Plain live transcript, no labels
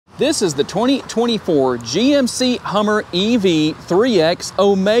This is the 2024 GMC Hummer EV 3X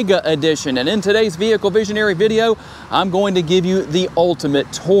Omega Edition, and in today's Vehicle Visionary video, I'm going to give you the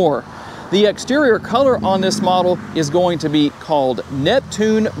ultimate tour. The exterior color on this model is going to be called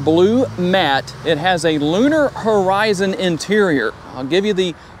Neptune Blue Matte. It has a Lunar Horizon interior. I'll give you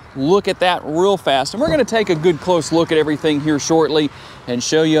the look at that real fast, and we're going to take a good close look at everything here shortly and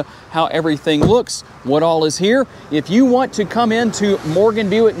show you how everything looks, what all is here. If you want to come into Morgan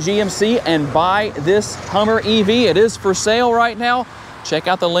Buick GMC and buy this Hummer EV, it is for sale right now. Check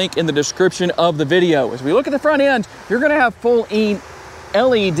out the link in the description of the video. As we look at the front end, you're going to have full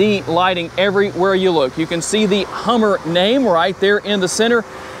LED lighting everywhere you look. You can see the Hummer name right there in the center,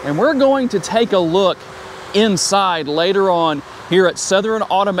 and we're going to take a look inside later on here at Southern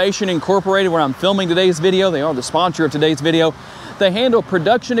Automation Incorporated, where I'm filming today's video. They are the sponsor of today's video. They handle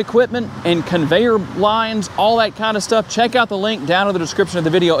production equipment and conveyor lines, all that kind of stuff. Check out the link down in the description of the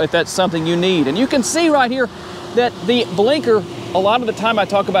video if that's something you need. And you can see right here that the blinker, a lot of the time I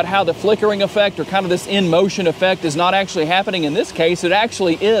talk about how the flickering effect or kind of this in motion effect is not actually happening. In this case, it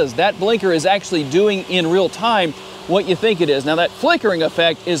actually is. That blinker is actually doing in real time what you think it is. Now that flickering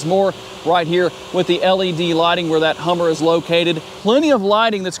effect is more right here with the LED lighting where that Hummer is located. Plenty of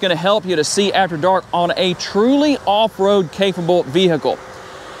lighting that's going to help you to see after dark on a truly off-road capable vehicle.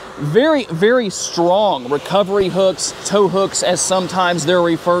 Very, very strong recovery hooks, tow hooks as sometimes they're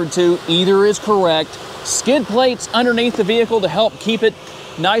referred to. Either is correct. Skid plates underneath the vehicle to help keep it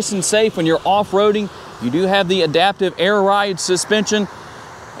nice and safe when you're off-roading. You do have the adaptive air ride suspension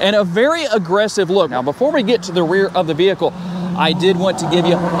and a very aggressive look. Now, before we get to the rear of the vehicle, I did want to give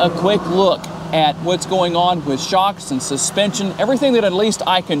you a quick look at what's going on with shocks and suspension, everything that at least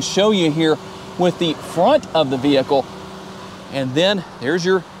I can show you here with the front of the vehicle. And then there's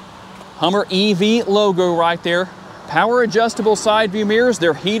your Hummer EV logo right there. Power adjustable side view mirrors,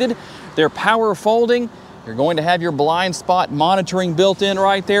 they're heated, they're power folding. You're going to have your blind spot monitoring built in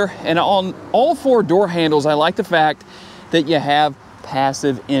right there. And on all four door handles, I like the fact that you have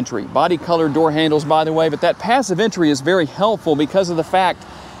passive entry. Body colored door handles, by the way, but that passive entry is very helpful because of the fact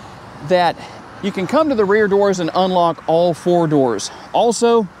that you can come to the rear doors and unlock all four doors.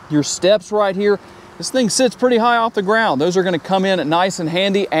 Also, your steps right here, this thing sits pretty high off the ground. Those are going to come in nice and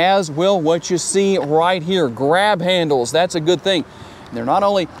handy, as will what you see right here. Grab handles, that's a good thing. They're not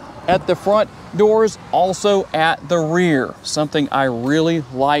only at the front doors, also at the rear, something I really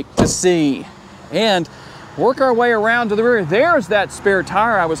like to see. And work our way around to the rear. There's that spare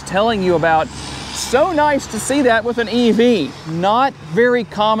tire I was telling you about. So nice to see that with an EV. Not very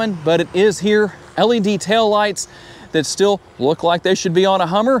common, but it is here. LED tail lights that still look like they should be on a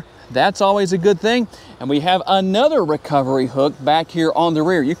Hummer. That's always a good thing. And we have another recovery hook back here on the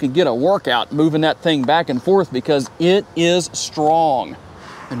rear. You can get a workout moving that thing back and forth because it is strong.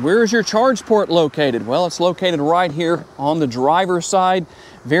 And where is your charge port located? Well, it's located right here on the driver's side.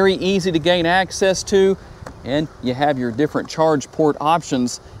 Very easy to gain access to. And you have your different charge port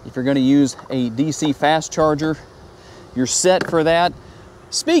options. If you're going to use a DC fast charger, you're set for that.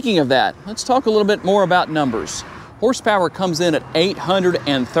 Speaking of that, let's talk a little bit more about numbers. Horsepower comes in at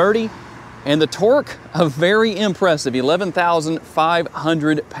 830, and the torque, a very impressive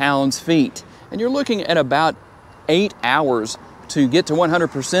 11,500 pounds-feet. And you're looking at about 8 hours to get to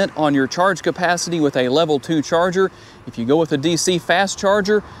 100% on your charge capacity with a level 2 charger. If you go with a DC fast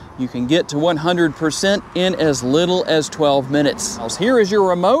charger, you can get to 100% in as little as 12 minutes. Now, here is your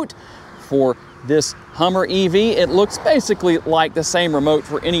remote for this Hummer EV. It looks basically like the same remote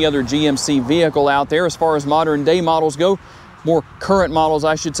for any other GMC vehicle out there as far as modern day models go. More current models,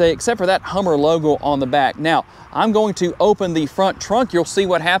 I should say, except for that Hummer logo on the back. Now, I'm going to open the front trunk. You'll see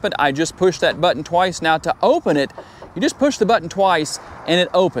what happened. I just pushed that button twice. Now, to open it, you just push the button twice and it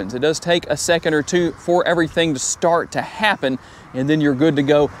opens. It does take a second or two for everything to start to happen, and then you're good to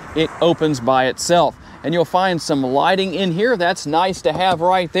go. It opens by itself. And you'll find some lighting in here. That's nice to have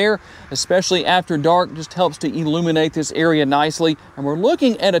right there, especially after dark. Just helps to illuminate this area nicely. And we're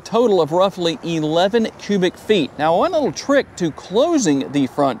looking at a total of roughly 11 cubic feet. Now, one little trick to closing the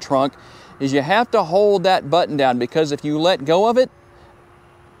front trunk is you have to hold that button down, because if you let go of it,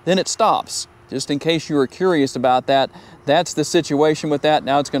 then it stops. Just in case you were curious about that, that's the situation with that.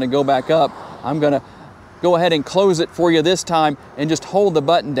 Now it's going to go back up. I'm going to go ahead and close it for you this time and just hold the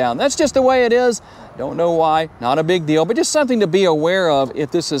button down. That's just the way it is. Don't know why, not a big deal, but just something to be aware of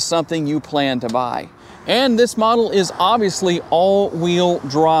if this is something you plan to buy. And this model is obviously all-wheel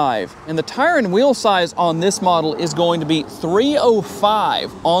drive. And the tire and wheel size on this model is going to be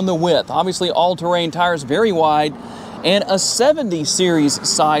 305 on the width. Obviously all-terrain tires, very wide, and a 70 series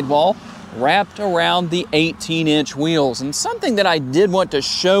sidewall. wrapped around the 18-inch wheels. And something that I did want to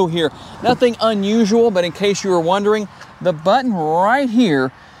show here, nothing unusual, but in case you were wondering, the button right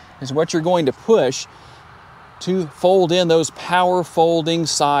here is what you're going to push to fold in those power folding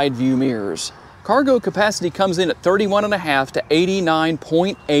side view mirrors. Cargo capacity comes in at 31.5 to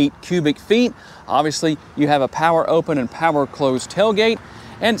 89.8 cubic feet. Obviously, you have a power open and power closed tailgate.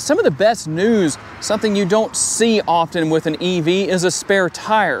 And some of the best news, something you don't see often with an EV, is a spare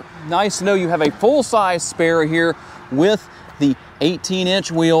tire. Nice to know you have a full-size spare here with the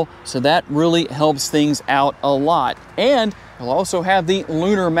 18-inch wheel, so that really helps things out a lot. And you'll also have the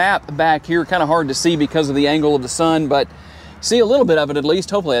lunar map back here, kind of hard to see because of the angle of the sun, but see a little bit of it at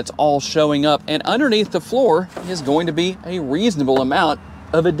least. Hopefully it's all showing up. And underneath the floor is going to be a reasonable amount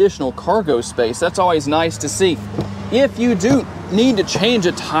of additional cargo space. That's always nice to see. If you do need to change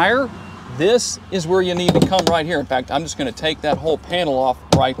a tire, this is where you need to come right here. In fact, I'm just going to take that whole panel off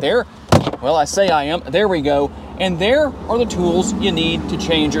right there. Well, I say I am. There we go. And there are the tools you need to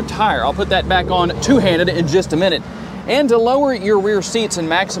change your tire. I'll put that back on two-handed in just a minute. And to lower your rear seats and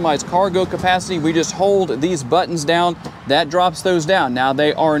maximize cargo capacity, we just hold these buttons down. That drops those down. Now,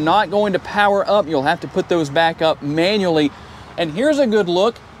 they are not going to power up. You'll have to put those back up manually. And here's a good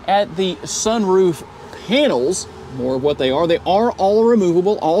look at the sunroof panels, more of what they are. They are all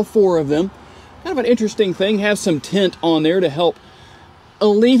removable, all four of them. Kind of an interesting thing, have some tint on there to help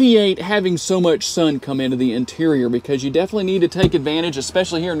alleviate having so much sun come into the interior, because you definitely need to take advantage,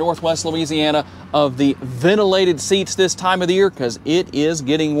 especially here in Northwest Louisiana, of the ventilated seats this time of the year, because it is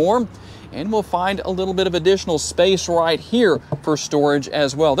getting warm. And we'll find a little bit of additional space right here for storage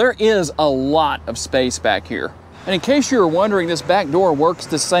as well. There is a lot of space back here. And in case you're wondering, this back door works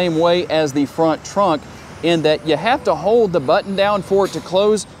the same way as the front trunk, in that you have to hold the button down for it to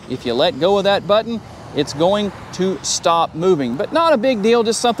close. If you let go of that button, it's going to stop moving. But not a big deal,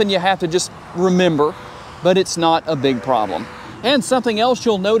 just something you have to just remember, but it's not a big problem. And something else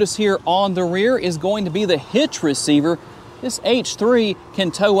you'll notice here on the rear is going to be the hitch receiver. This H3 can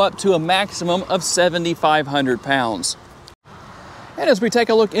tow up to a maximum of 7,500 pounds. And as we take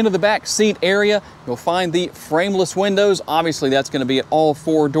a look into the back seat area, you'll find the frameless windows. Obviously, that's going to be at all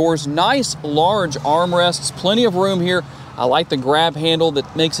four doors. Nice large armrests, plenty of room here. I like the grab handle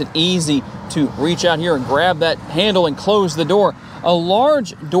that makes it easy to reach out here and grab that handle and close the door. A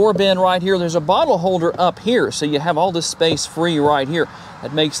large door bin right here. There's a bottle holder up here, so you have all this space free right here.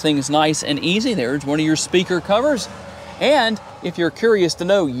 That makes things nice and easy. There's one of your speaker covers. And if you're curious to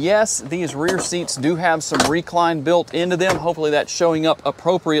know, yes, these rear seats do have some recline built into them. Hopefully that's showing up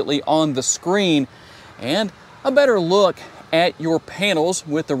appropriately on the screen. And a better look at your panels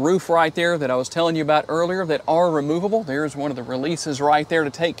with the roof right there that I was telling you about earlier that are removable. There's one of the releases right there to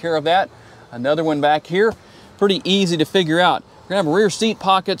take care of that. Another one back here, pretty easy to figure out. We're gonna have rear seat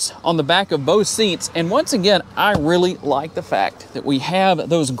pockets on the back of both seats. And once again, I really like the fact that we have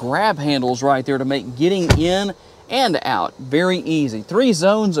those grab handles right there to make getting in and out very easy. 3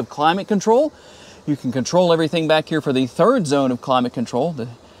 zones of climate control. You can control everything back here for the 3rd zone of climate control. You're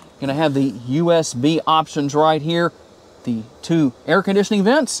gonna have the USB options right here, the 2 air conditioning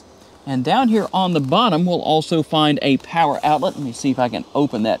vents, and down here on the bottom we'll also find a power outlet. Let me see if I can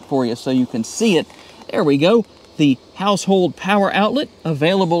open that for you so you can see it. There we go. The household power outlet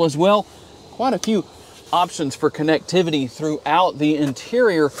available as well. Quite a few options for connectivity throughout the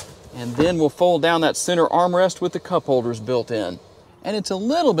interior. And then we'll fold down that center armrest with the cup holders built in. And it's a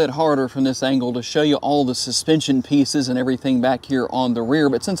little bit harder from this angle to show you all the suspension pieces and everything back here on the rear.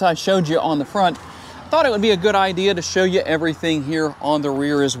 But since I showed you on the front, I thought it would be a good idea to show you everything here on the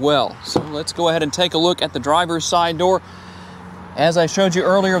rear as well. So let's go ahead and take a look at the driver's side door. As I showed you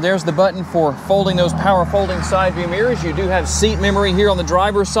earlier, there's the button for folding those power folding side view mirrors. You do have seat memory here on the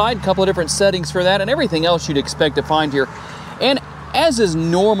driver's side, a couple of different settings for that, and everything else you'd expect to find here. And as is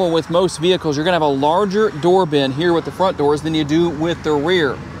normal with most vehicles, you're going to have a larger door bin here with the front doors than you do with the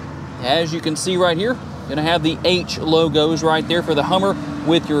rear. As you can see right here, you're going to have the H logos right there for the Hummer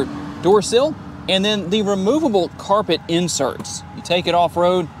with your door sill, and then the removable carpet inserts. You take it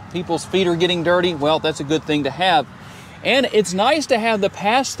off-road, people's feet are getting dirty, well, that's a good thing to have. And it's nice to have the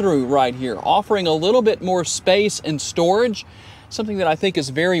pass-through right here, offering a little bit more space and storage, something that I think is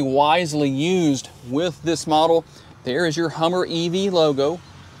very wisely used with this model. There is your Hummer EV logo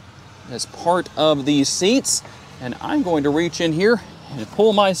as part of these seats. And I'm going to reach in here and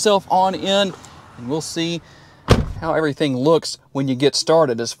pull myself on in, and we'll see how everything looks when you get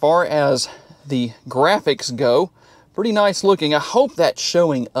started. As far as the graphics go, pretty nice looking. I hope that's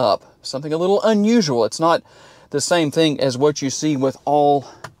showing up. Something a little unusual. It's not the same thing as what you see with all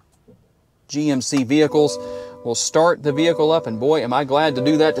GMC vehicles, We'll start the vehicle up, and boy, am I glad to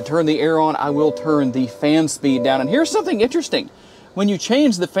do that. To turn the air on, I will turn the fan speed down. And here's something interesting. When you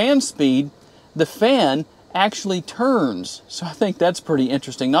change the fan speed, the fan actually turns. So I think that's pretty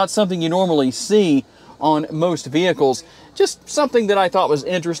interesting. Not something you normally see on most vehicles. Just something that I thought was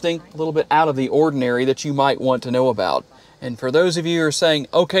interesting, a little bit out of the ordinary that you might want to know about. And for those of you who are saying,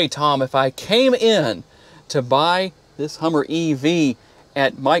 okay, Tom, if I came in to buy this Hummer EV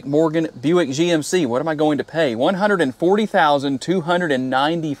at Mike Morgan Buick GMC, what am I going to pay?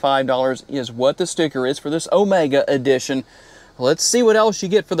 $140,295 is what the sticker is for this Omega edition. Let's see what else you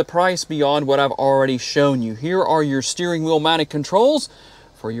get for the price beyond what I've already shown you. Here are your steering wheel mounted controls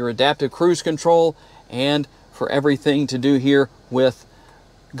for your adaptive cruise control and for everything to do here with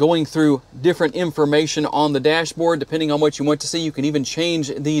going through different information on the dashboard. Depending on what you want to see, you can even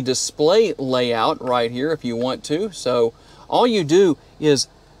change the display layout right here if you want to. So all you do is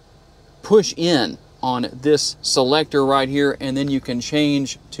push in on this selector right here, and then you can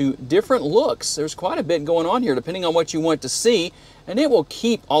change to different looks. There's quite a bit going on here depending on what you want to see, and it will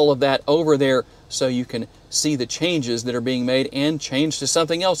keep all of that over there so you can see the changes that are being made and change to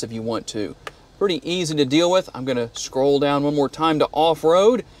something else if you want to. Pretty easy to deal with. I'm going to scroll down one more time to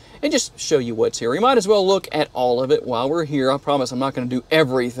off-road and just show you what's here. You might as well look at all of it while we're here. I promise I'm not going to do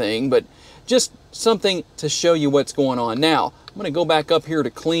everything, but just something to show you what's going on. Now, I'm going to go back up here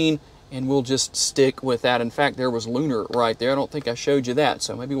to clean, and we'll just stick with that. In fact, there was lunar right there. I don't think I showed you that,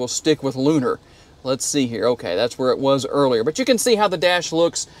 so maybe we'll stick with lunar. Let's see here. Okay, that's where it was earlier. But you can see how the dash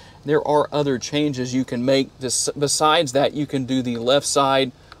looks. There are other changes you can make. Besides that, you can do the left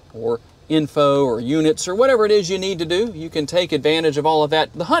side or info or units or whatever it is you need to do. You can take advantage of all of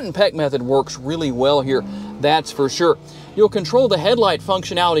that. The hunt and peck method works really well here, that's for sure. You'll control the headlight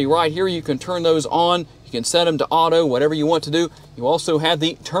functionality right here. You can turn those on. You can set them to auto, whatever you want to do. You also have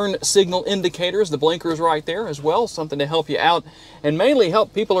the turn signal indicators, the blinkers right there as well, something to help you out and mainly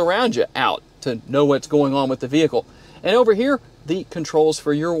help people around you out to know what's going on with the vehicle. And over here, the controls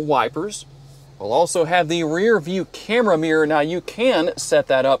for your wipers. We'll also have the rear view camera mirror. Now you can set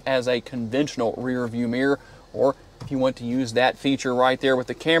that up as a conventional rear view mirror, or if you want to use that feature right there with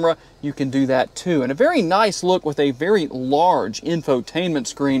the camera, you can do that too. And a very nice look with a very large infotainment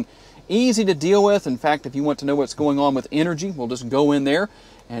screen. Easy to deal with. In fact, if you want to know what's going on with energy, we'll just go in there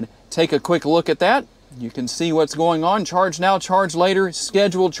and take a quick look at that. You can see what's going on. Charge now, charge later,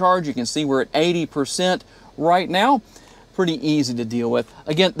 scheduled charge. You can see we're at 80% right now. Pretty easy to deal with.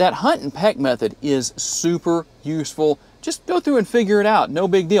 Again, that hunt and peck method is super useful. Just go through and figure it out. No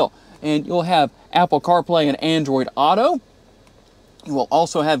big deal. And you'll have Apple CarPlay and Android Auto. You will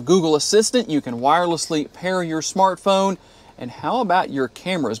also have Google Assistant. You can wirelessly pair your smartphone. And how about your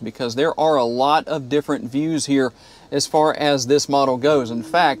cameras? Because there are a lot of different views here as far as this model goes. In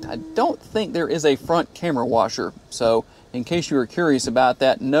fact, I don't think there is a front camera washer. So in case you were curious about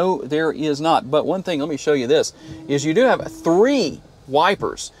that, no, there is not. But one thing, let me show you this, is you do have 3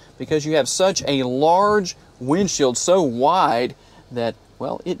 wipers because you have such a large windshield, so wide that,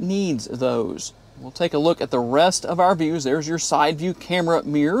 well, it needs those. We'll take a look at the rest of our views. There's your side view camera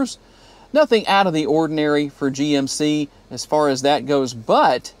mirrors. Nothing out of the ordinary for GMC as far as that goes,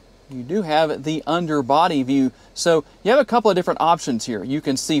 but you do have the underbody view. So you have a couple of different options here. You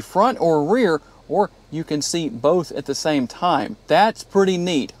can see front or rear, or you can see both at the same time. That's pretty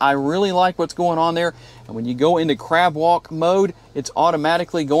neat. I really like what's going on there. And when you go into crab walk mode, it's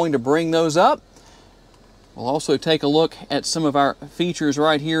automatically going to bring those up. We'll also take a look at some of our features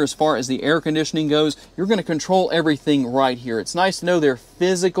right here as far as the air conditioning goes. You're going to control everything right here. It's nice to know they're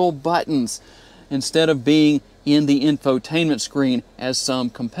physical buttons instead of being in the infotainment screen as some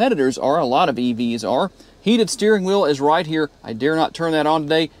competitors are, a lot of EVs are. Heated steering wheel is right here. I dare not turn that on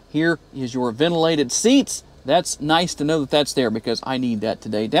today. Here is your ventilated seats. That's nice to know that that's there because I need that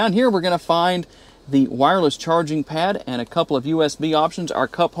today. Down here we're going to find the wireless charging pad and a couple of USB options, our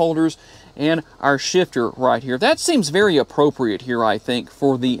cup holders, and our shifter right here. That seems very appropriate here, I think,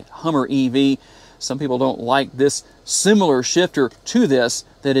 for the Hummer EV. Some people don't like this similar shifter to this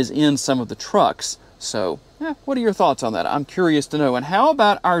that is in some of the trucks. So, what are your thoughts on that? I'm curious to know. And how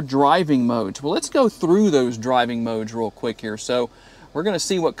about our driving modes? Well, let's go through those driving modes real quick here. So, we're going to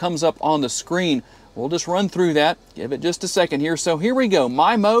see what comes up on the screen. We'll just run through that. Give it just a second here. So here we go.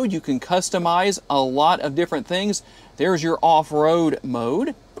 My mode, you can customize a lot of different things. There's your off-road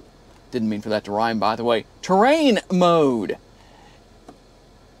mode. Didn't mean for that to rhyme, by the way. Terrain mode.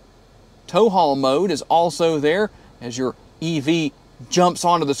 Tow haul mode is also there as your EV jumps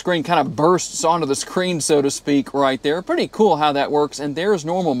onto the screen, kind of bursts onto the screen, so to speak, right there. Pretty cool how that works. And there's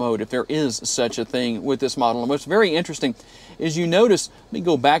normal mode, if there is such a thing with this model. And what's very interesting is you notice, let me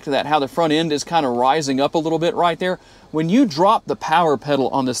go back to that, how the front end is kind of rising up a little bit right there. When you drop the power pedal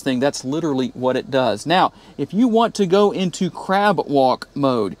on this thing, that's literally what it does. Now, if you want to go into crab walk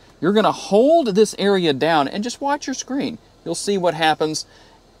mode, you're going to hold this area down and just watch your screen. You'll see what happens.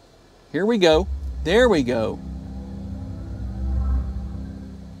 Here we go. There we go.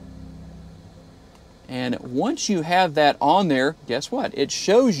 And once you have that on there, guess what? It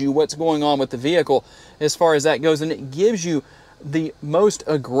shows you what's going on with the vehicle as far as that goes, and it gives you the most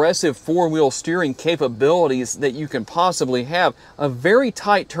aggressive four-wheel steering capabilities that you can possibly have. A very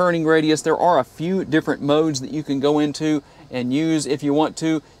tight turning radius. There are a few different modes that you can go into and use if you want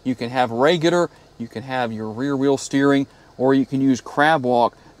to. You can have regular, you can have your rear wheel steering, or you can use crab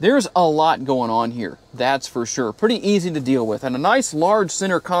walk. There's a lot going on here, that's for sure. Pretty easy to deal with. And a nice large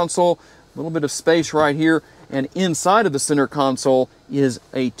center console, a little bit of space right here, and inside of the center console is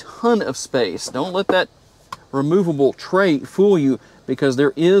a ton of space. Don't let that removable tray fool you, because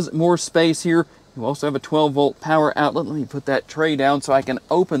there is more space here. You also have a 12-volt power outlet. Let me put that tray down so I can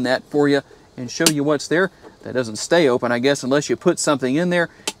open that for you and show you what's there. That doesn't stay open, I guess, unless you put something in there.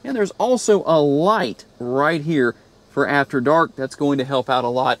 And there's also a light right here for after dark. That's going to help out a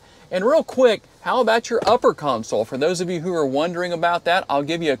lot. And real quick, how about your upper console? For those of you who are wondering about that, I'll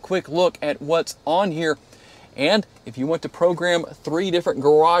give you a quick look at what's on here. And if you want to program 3 different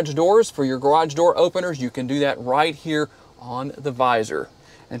garage doors for your garage door openers, you can do that right here on the visor.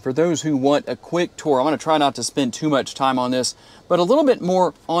 And for those who want a quick tour, I'm going to try not to spend too much time on this, but a little bit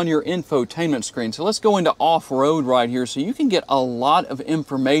more on your infotainment screen. So let's go into off-road right here so you can get a lot of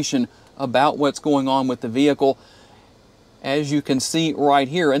information about what's going on with the vehicle, as you can see right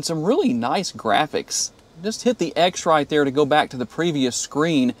here, and some really nice graphics. Just hit the X right there to go back to the previous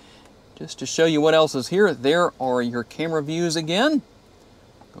screen, just to show you what else is here. There are your camera views again.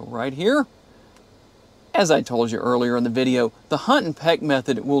 Go right here. As I told you earlier in the video, the hunt and peck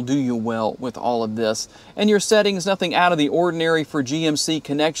method will do you well with all of this. And your settings, nothing out of the ordinary for GMC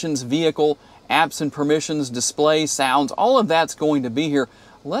connections, vehicle, apps and permissions, display, sounds, all of that's going to be here.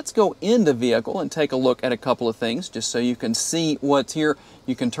 Let's go into vehicle and take a look at a couple of things just so you can see what's here.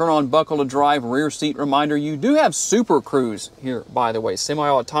 You can turn on buckle to drive, rear seat reminder. You do have Super Cruise here, by the way,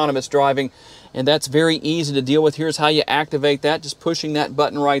 semi-autonomous driving, and that's very easy to deal with. Here's how you activate that, just pushing that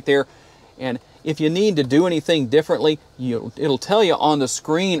button right there. And if you need to do anything differently, it'll tell you on the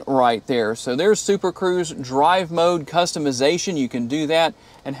screen right there. So there's Super Cruise, drive mode, customization, you can do that.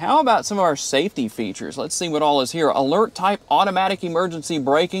 And how about some of our safety features? Let's see what all is here. Alert type, automatic emergency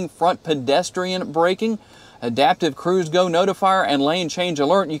braking, front pedestrian braking, adaptive cruise go notifier, and lane change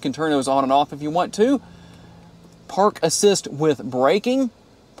alert. You can turn those on and off if you want to. Park assist with braking,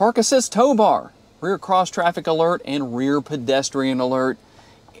 park assist tow bar, rear cross traffic alert, and rear pedestrian alert.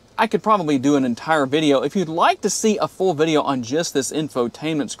 I could probably do an entire video. If you'd like to see a full video on just this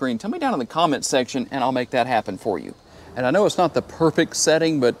infotainment screen, tell me down in the comments section and I'll make that happen for you. And I know it's not the perfect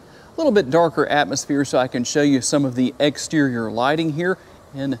setting, but a little bit darker atmosphere so I can show you some of the exterior lighting here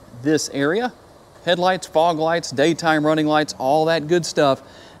in this area. Headlights, fog lights, daytime running lights, all that good stuff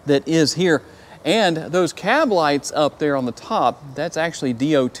that is here. And those cab lights up there on the top, that's actually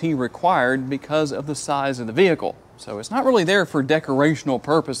DOT required because of the size of the vehicle. So it's not really there for decorational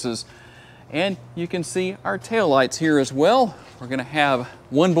purposes. And you can see our tail lights here as well. We're going to have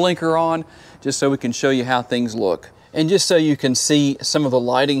one blinker on just so we can show you how things look. And just so you can see some of the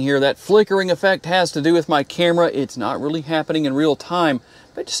lighting here, that flickering effect has to do with my camera. It's not really happening in real time,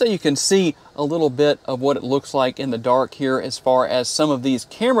 but just so you can see a little bit of what it looks like in the dark here as far as some of these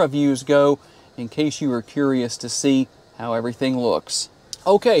camera views go, in case you were curious to see how everything looks.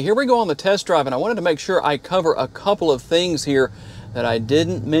 Okay, here we go on the test drive, and I wanted to make sure I cover a couple of things here that I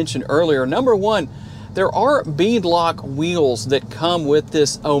didn't mention earlier. Number one, there are beadlock wheels that come with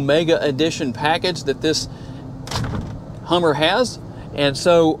this Omega Edition package that this Hummer has, and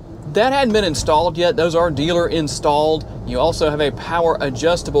so that hadn't been installed yet. Those are dealer installed. You also have a power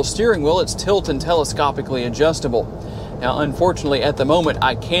adjustable steering wheel. It's tilt and telescopically adjustable. Now, unfortunately, at the moment,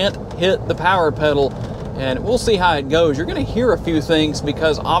 I can't hit the power pedal, and we'll see how it goes. You're going to hear a few things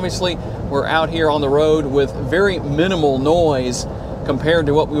because obviously we're out here on the road with very minimal noise compared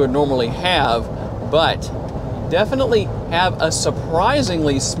to what we would normally have, but definitely have a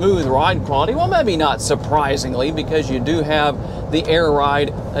surprisingly smooth ride quality. Well, maybe not surprisingly, because you do have the Air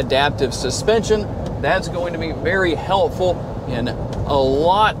Ride adaptive suspension. That's going to be very helpful in a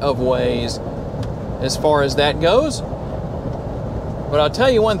lot of ways as far as that goes. But I'll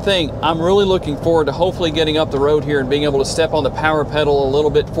tell you one thing, I'm really looking forward to hopefully getting up the road here and being able to step on the power pedal a little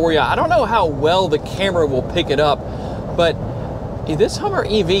bit for you. I don't know how well the camera will pick it up, but this Hummer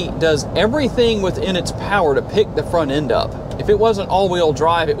EV does everything within its power to pick the front end up. If it wasn't all-wheel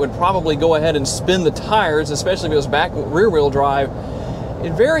drive, it would probably go ahead and spin the tires, especially if it was rear-wheel drive.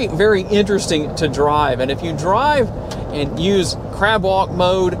 It's very, very interesting to drive. And if you drive and use crab walk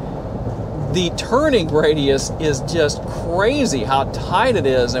mode, the turning radius is just crazy how tight it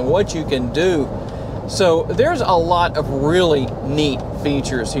is and what you can do. So there's a lot of really neat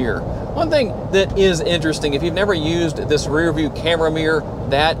features here. One thing that is interesting, if you've never used this rear view camera mirror,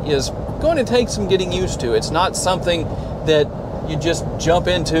 that is going to take some getting used to. It's not something that you just jump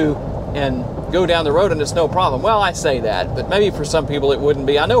into and go down the road and it's no problem. Well, I say that, but maybe for some people it wouldn't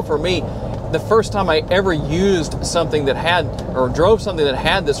be. I know for me, the first time I ever used something that had, or drove something that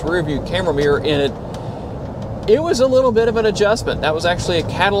had this rear view camera mirror in it, it was a little bit of an adjustment. That was actually a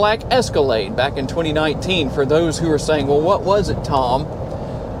Cadillac Escalade back in 2019, for those who are saying, well, what was it, Tom?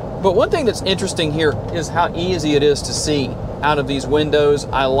 But one thing that's interesting here is how easy it is to see out of these windows.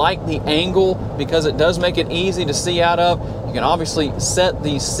 I like the angle because it does make it easy to see out of. You can obviously set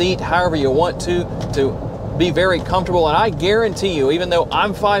the seat however you want to be very comfortable. And I guarantee you, even though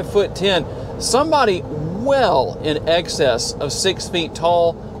I'm 5'10", somebody well in excess of 6 feet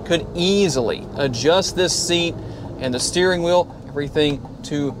tall could easily adjust this seat and the steering wheel, everything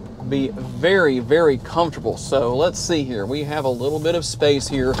to be very, very comfortable. So let's see here. We have a little bit of space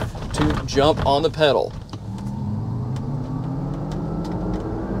here to jump on the pedal.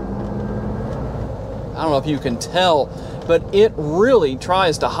 I don't know if you can tell, but it really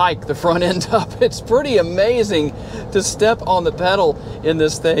tries to hike the front end up. It's pretty amazing to step on the pedal in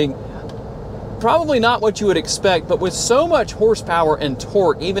this thing. Probably not what you would expect, but with so much horsepower and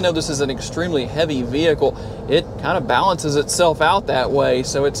torque, even though this is an extremely heavy vehicle, it kind of balances itself out that way.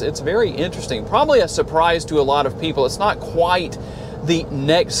 So it's very interesting. Probably a surprise to a lot of people. It's not quite the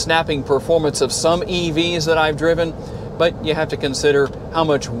neck-snapping performance of some EVs that I've driven, but you have to consider how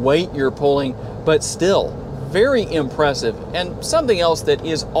much weight you're pulling, but still very impressive. And something else that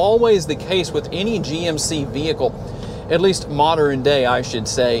is always the case with any GMC vehicle, at least modern day, I should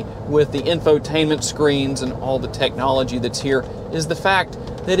say, with the infotainment screens and all the technology that's here, is the fact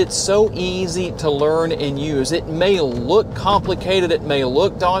that it's so easy to learn and use. It may look complicated, it may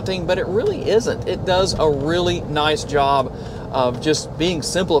look daunting, but it really isn't. It does a really nice job of just being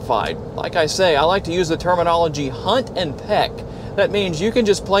simplified. Like I say, I like to use the terminology hunt and peck. That means you can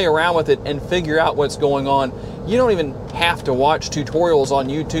just play around with it and figure out what's going on. You don't even have to watch tutorials on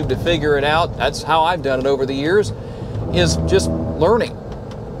YouTube to figure it out. That's how I've done it over the years, is just learning.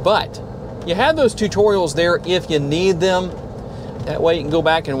 But you have those tutorials there if you need them. That way you can go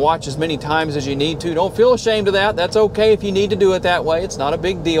back and watch as many times as you need to. Don't feel ashamed of that. That's okay if you need to do it that way. It's not a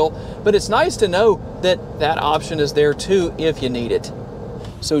big deal. But it's nice to know that that option is there too if you need it.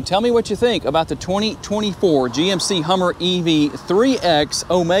 So tell me what you think about the 2024 GMC Hummer EV 3X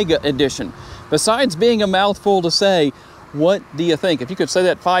Omega Edition. Besides being a mouthful to say, what do you think? If you could say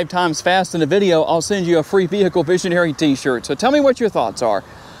that 5 times fast in a video, I'll send you a free Vehicle Visionary t-shirt. So tell me what your thoughts are.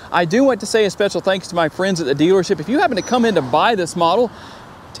 I do want to say a special thanks to my friends at the dealership. If you happen to come in to buy this model,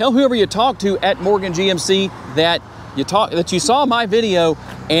 tell whoever you talk to at Morgan GMC that you saw my video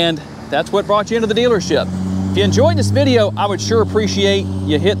and that's what brought you into the dealership. If you enjoyed this video, I would sure appreciate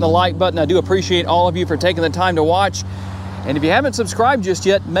you hitting the like button. I do appreciate all of you for taking the time to watch. And if you haven't subscribed just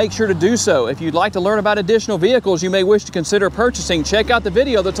yet, make sure to do so. If you'd like to learn about additional vehicles you may wish to consider purchasing, check out the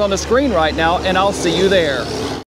video that's on the screen right now, and I'll see you there.